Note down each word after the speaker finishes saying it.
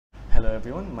Hello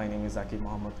everyone, my name is Akib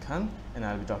Mohammad and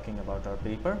I'll be talking about our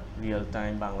paper,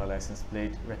 Real-Time Bangla License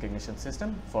Plate Recognition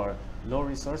System for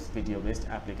Low-Resource Video-Based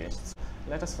Applications.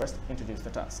 Let us first introduce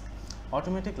the task.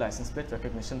 Automatic license plate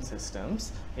recognition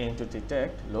systems aim to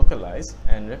detect, localize,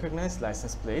 and recognize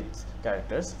license plate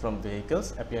characters from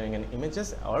vehicles appearing in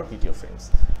images or video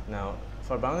frames. Now,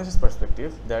 for Bangladesh's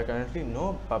perspective, there are currently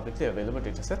no publicly available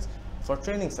datasets for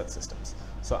training such systems.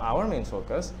 So our main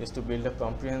focus is to build a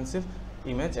comprehensive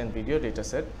image and video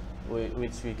dataset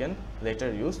which we can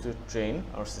later use to train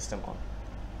our system on.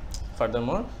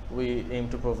 Furthermore, we aim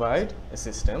to provide a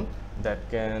system that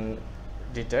can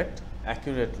detect and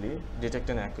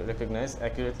recognize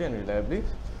accurately and reliably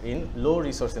in low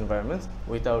resource environments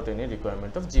without any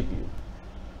requirement of GPU.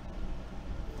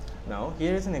 Now,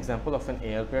 here is an example of an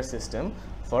ALPR system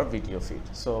for video feed.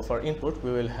 So for input,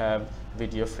 we will have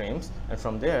video frames, and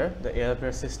from there the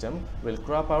ALPR system will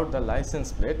crop out the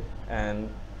license plate and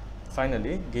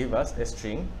finally give us a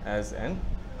string as an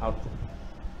output.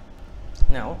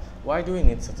 Now, why do we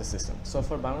need such a system? So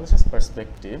for Bangladesh's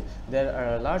perspective, there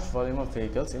are a large volume of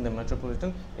vehicles in the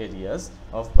metropolitan areas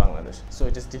of Bangladesh. So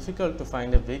it is difficult to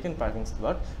find a vacant parking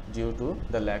slot due to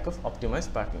the lack of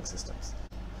optimized parking systems.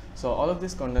 So all of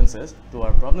this condenses to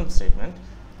our problem statement.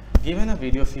 Given a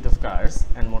video feed of cars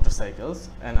and motorcycles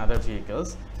and other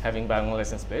vehicles having Bangla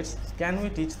license plates, can we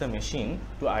teach the machine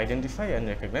to identify and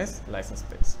recognize license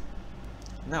plates?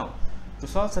 Now, to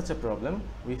solve such a problem,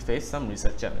 we face some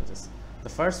research challenges. The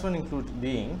first one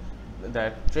being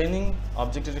that training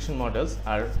object detection models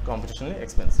are computationally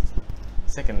expensive.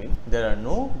 Secondly, there are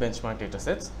no benchmark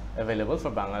datasets available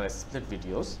for Bangla license plate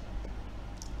videos.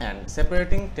 And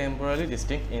separating temporally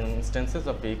distinct instances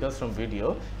of vehicles from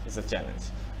video is a challenge.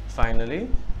 Finally,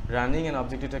 running an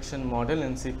object detection model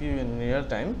in CPU in real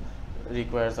time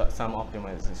requires some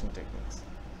optimization techniques.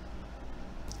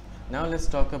 Now let's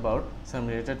talk about some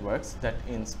related works that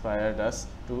inspired us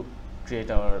to create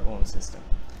our own system.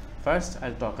 First,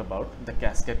 I'll talk about the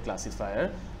cascade classifier,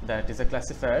 that is a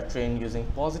classifier trained using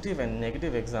positive and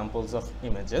negative examples of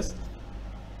images.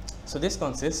 So this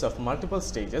consists of multiple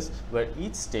stages where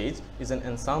each stage is an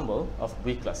ensemble of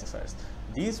weak classifiers.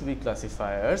 These weak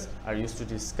classifiers are used to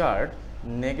discard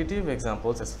negative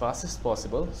examples as fast as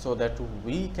possible so that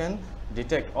we can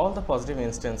detect all the positive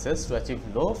instances to achieve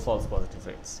low false positive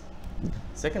rates.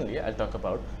 Secondly, I'll talk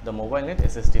about the MobileNet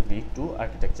SSD v2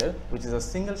 architecture, which is a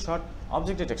single shot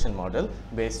object detection model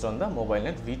based on the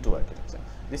MobileNet v2 architecture.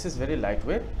 This is very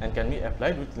lightweight and can be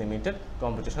applied with limited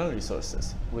computational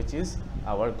resources, which is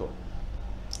our goal.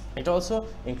 It also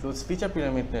includes feature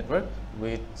pyramid network,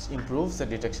 which improves the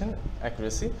detection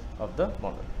accuracy of the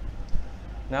model.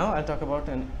 Now I'll talk about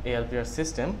an ALPR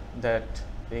system that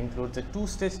includes a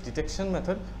two-stage detection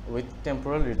method with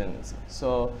temporal redundancy.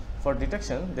 So for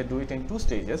detection, they do it in two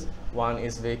stages. One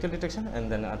is vehicle detection, and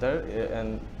then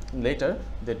later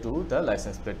they do the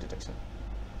license plate detection.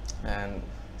 And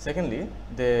secondly,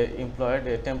 they employed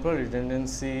a temporal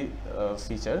redundancy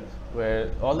feature where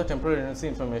all the temporal redundancy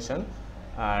information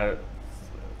are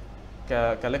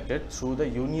collected through the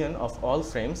union of all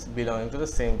frames belonging to the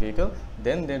same vehicle.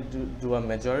 Then they do a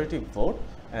majority vote,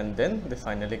 and then they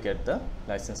finally get the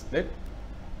license plate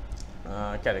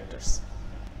characters.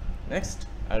 Next,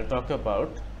 I'll talk about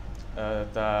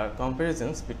the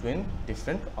comparisons between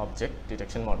different object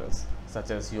detection models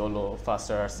such as YOLO,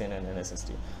 Faster RCN, and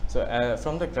SSD. So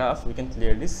from the graph, we can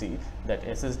clearly see that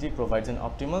SSD provides an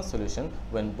optimal solution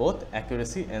when both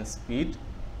accuracy and speed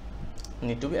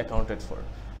need to be accounted for.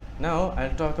 Now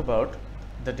I'll talk about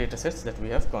the datasets that we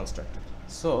have constructed.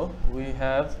 So we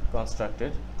have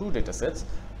constructed two datasets.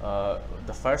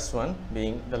 The first one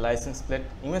being the license plate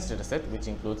image dataset, which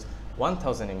includes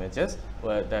 1000 images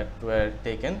that were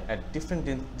taken at different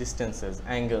distances,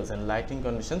 angles, and lighting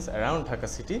conditions around Dhaka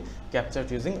city, captured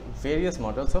using various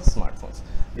models of smartphones.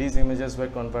 These images were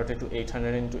converted to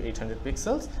 800 into 800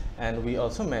 pixels, and we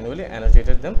also manually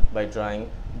annotated them by drawing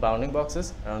bounding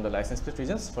boxes around the license plate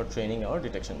regions for training our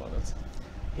detection models.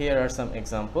 Here are some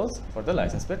examples for the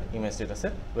license plate image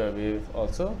dataset where we've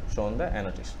also shown the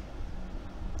annotation.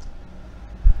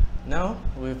 Now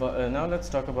let's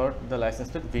talk about the license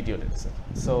plate video dataset.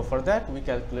 So for that, we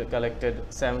collected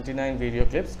 79 video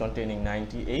clips containing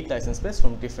 98 license plates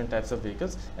from different types of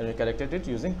vehicles, and we collected it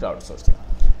using crowdsourcing.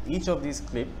 Each of these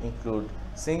clips include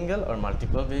single or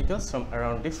multiple vehicles from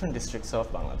around different districts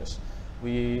of Bangladesh.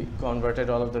 We converted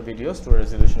all of the videos to a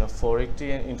resolution of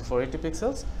 480 into 480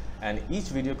 pixels, and each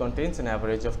video contains an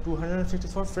average of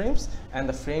 254 frames, and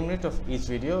the frame rate of each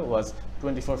video was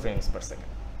 24 frames per second.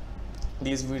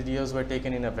 These videos were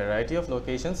taken in a variety of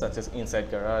locations such as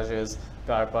inside garages,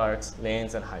 car parks,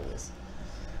 lanes, and highways.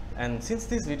 And since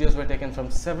these videos were taken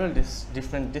from several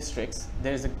different districts,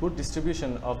 there is a good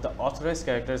distribution of the authorized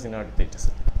characters in our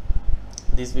dataset.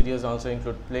 These videos also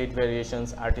include plate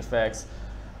variations, artifacts,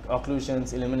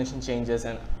 occlusions, illumination changes,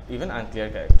 and even unclear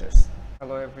characters.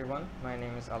 Hello everyone, my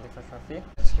name is Alif Ashrafee.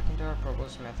 Let's look into our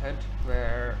proposed method,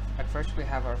 where at first we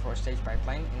have our 4-stage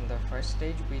pipeline. In the first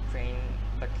stage, we train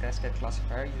the cascade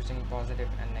classifier using positive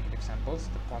and negative samples.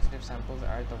 The positive samples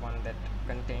are the one that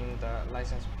contain the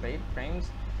license plate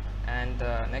frames, and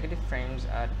the negative frames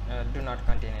do not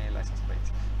contain any license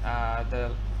plates.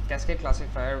 The cascade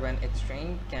classifier, when it's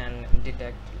trained, can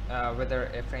detect whether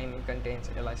a frame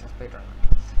contains a license plate or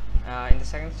not. In the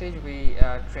second stage, we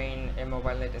train a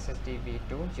MobileNet SSD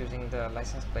v2 using the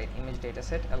license plate image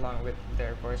dataset along with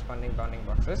their corresponding bounding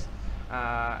boxes,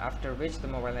 after which the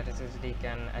MobileNet SSD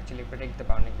can actually predict the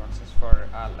bounding boxes for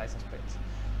license plates.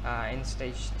 In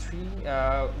stage 3,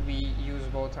 we use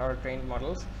both our trained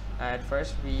models. At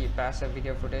first, we pass a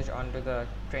video footage onto the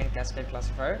trained cascade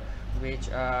classifier, which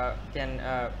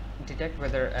can detect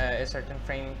whether a certain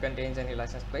frame contains any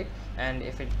license plate, and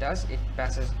if it does, it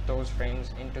passes those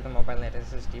frames into the MobileNet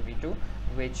SSD v2,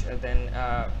 which then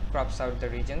crops out the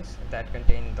regions that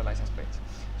contain the license plates.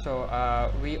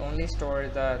 So we only store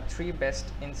the 3 best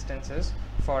instances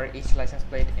for each license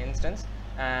plate instance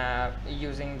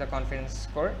using the confidence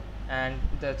score, and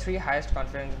the 3 highest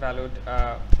confidence valued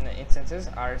instances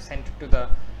are sent to the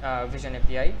Vision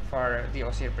API for the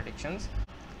OCR predictions.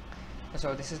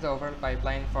 So this is the overall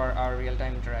pipeline for our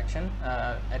real-time interaction.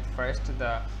 At first,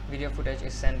 the video footage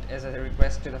is sent as a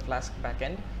request to the Flask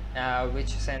backend, which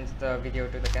sends the video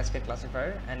to the cascade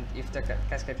classifier, and if the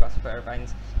cascade classifier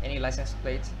finds any license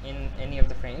plates in any of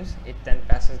the frames, it then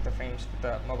passes the frames to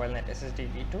the MobileNet SSD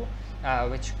v2,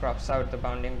 which crops out the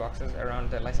bounding boxes around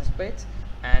the license plates,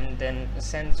 and then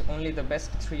sends only the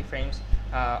best 3 frames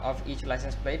of each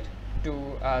license plate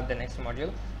to the next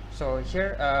module. So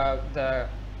here the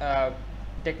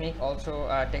technique also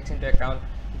takes into account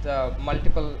the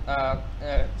multiple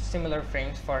similar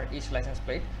frames for each license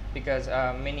plate, because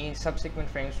many subsequent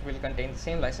frames will contain the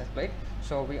same license plate.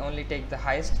 So we only take the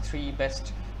highest 3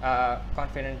 best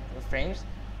confident frames,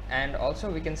 and also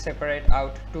we can separate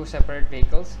out 2 separate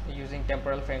vehicles using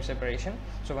temporal frame separation.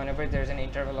 So whenever there's an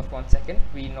interval of 1 second,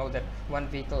 we know that one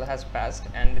vehicle has passed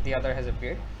and the other has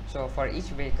appeared. So for each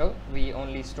vehicle, we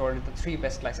only store the 3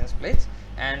 best license plates,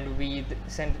 and we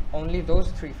send only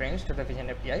those 3 frames to the Vision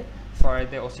API for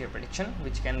the OCR prediction,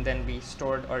 which can then be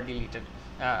stored or deleted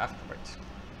afterwards.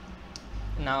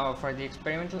 Now for the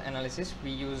experimental analysis,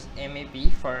 we use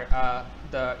MAP for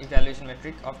the evaluation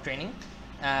metric of training.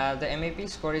 The MAP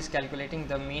score is calculating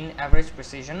the mean average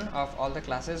precision of all the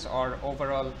classes or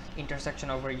overall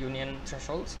intersection over union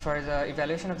thresholds. For the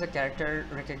evaluation of the character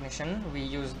recognition, we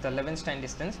use the Levenstein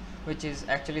distance, which is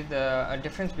actually the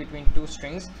difference between 2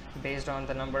 strings based on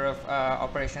the number of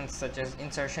operations such as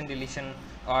insertion, deletion,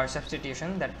 or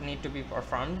substitution that need to be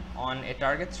performed on a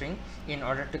target string in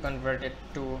order to convert it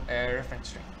to a reference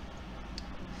string.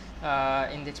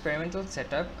 In the experimental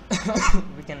setup,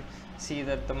 we can see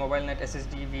that the MobileNet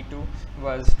SSD v2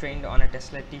 was trained on a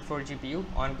Tesla T4 GPU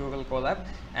on Google Colab,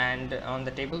 and on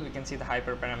the table we can see the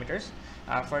hyperparameters.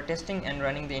 For testing and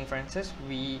running the inferences,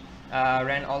 we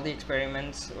ran all the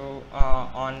experiments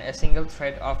on a single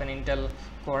thread of an Intel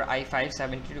Core i5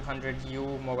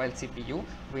 7200U mobile CPU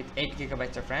with 8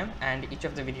 GB of RAM, and each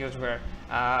of the videos were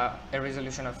a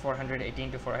resolution of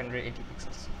 418 to 480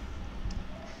 pixels.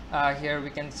 Here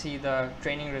we can see the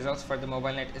training results for the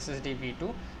MobileNet SSD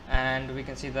v2, and we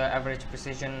can see the average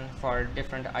precision for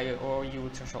different IOU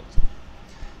thresholds.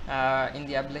 In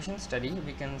the ablation study,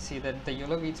 we can see that the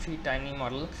YOLO v3 tiny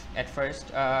model at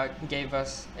first gave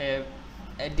us a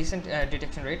decent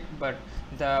detection rate, but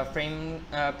the frame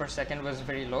per second was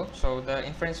very low, so the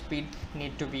inference speed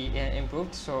need to be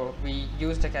improved. So we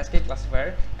used a cascade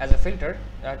classifier as a filter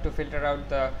to filter out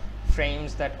the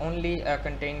frames that only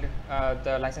contained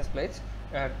the license plates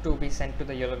to be sent to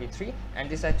the YOLO v3, and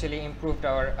this actually improved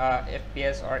our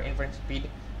FPS or inference speed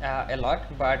a lot,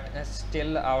 but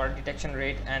still our detection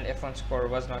rate and F1 score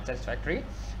was not satisfactory.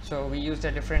 So we used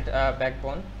a different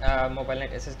backbone,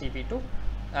 MobileNet SSD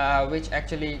v2, which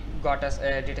actually got us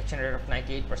a detection rate of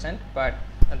 98%, but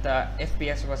the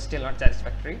FPS was still not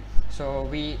satisfactory. So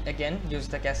we again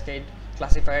used the cascade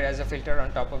classifier as a filter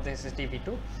on top of the SSD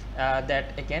v2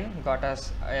 that again got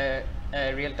us a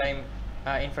real-time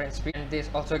inference speed, and this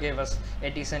also gave us a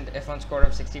decent F1 score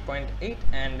of 60.8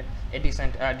 and a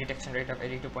decent detection rate of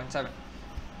 82.7.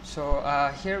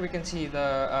 So here we can see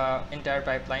the entire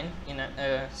pipeline in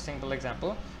a simple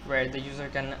example, where the user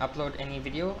can upload any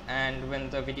video, and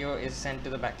when the video is sent to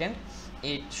the backend,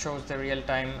 it shows the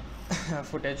real-time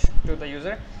footage to the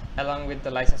user along with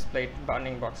the license plate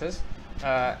bounding boxes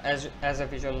as a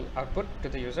visual output to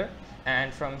the user.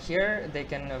 And from here they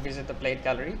can visit the plate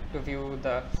gallery to view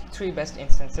the 3 best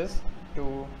instances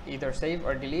to either save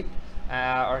or delete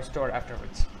or store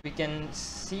afterwards. We can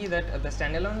see that the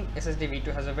standalone SSD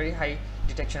V2 has a very high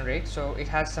detection rate, so it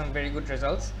has some very good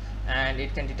results and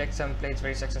it can detect some plates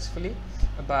very successfully.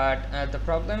 But the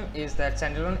problem is that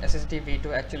standalone SSD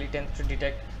V2 actually tends to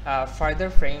detect farther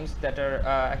frames that are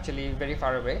actually very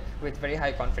far away with very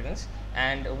high confidence,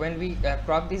 and when we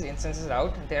crop these instances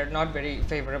out, they are not very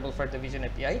favorable for the Vision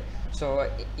API. So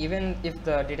even if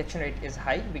the detection rate is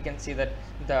high, we can see that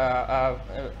the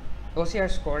OCR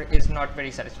score is not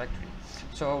very satisfactory.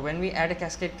 So when we add a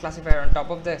cascade classifier on top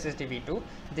of the SSD V2,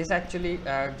 this actually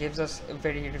gives us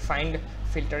very refined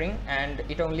filtering, and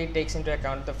it only takes into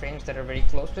account the frames that are very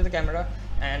close to the camera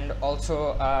and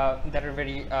also that are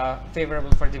very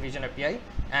favorable for the Vision API.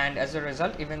 And as a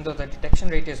result, even though the detection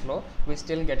rate is low, we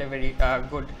still get a very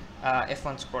good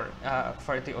F1 score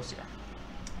for the OCR.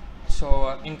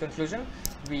 So in conclusion,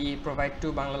 we provide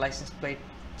 2 Bangla license plates.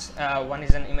 One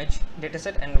is an image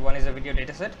dataset and one is a video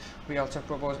dataset. We also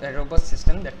propose a robust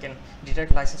system that can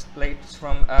detect license plates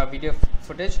from video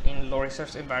footage in low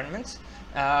resource environments.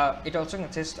 It also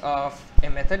consists of a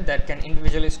method that can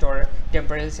individually store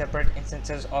temporarily separate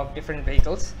instances of different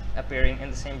vehicles appearing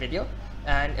in the same video.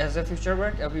 And as a future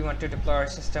work, we want to deploy our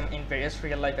system in various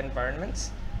real-life environments,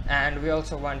 and we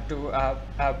also want to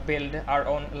build our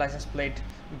own license plate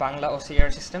Bangla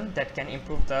OCR system that can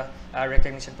improve the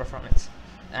recognition performance.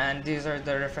 And these are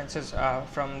the references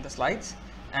from the slides,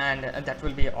 and that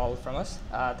will be all from us.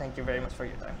 Thank you very much for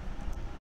your time.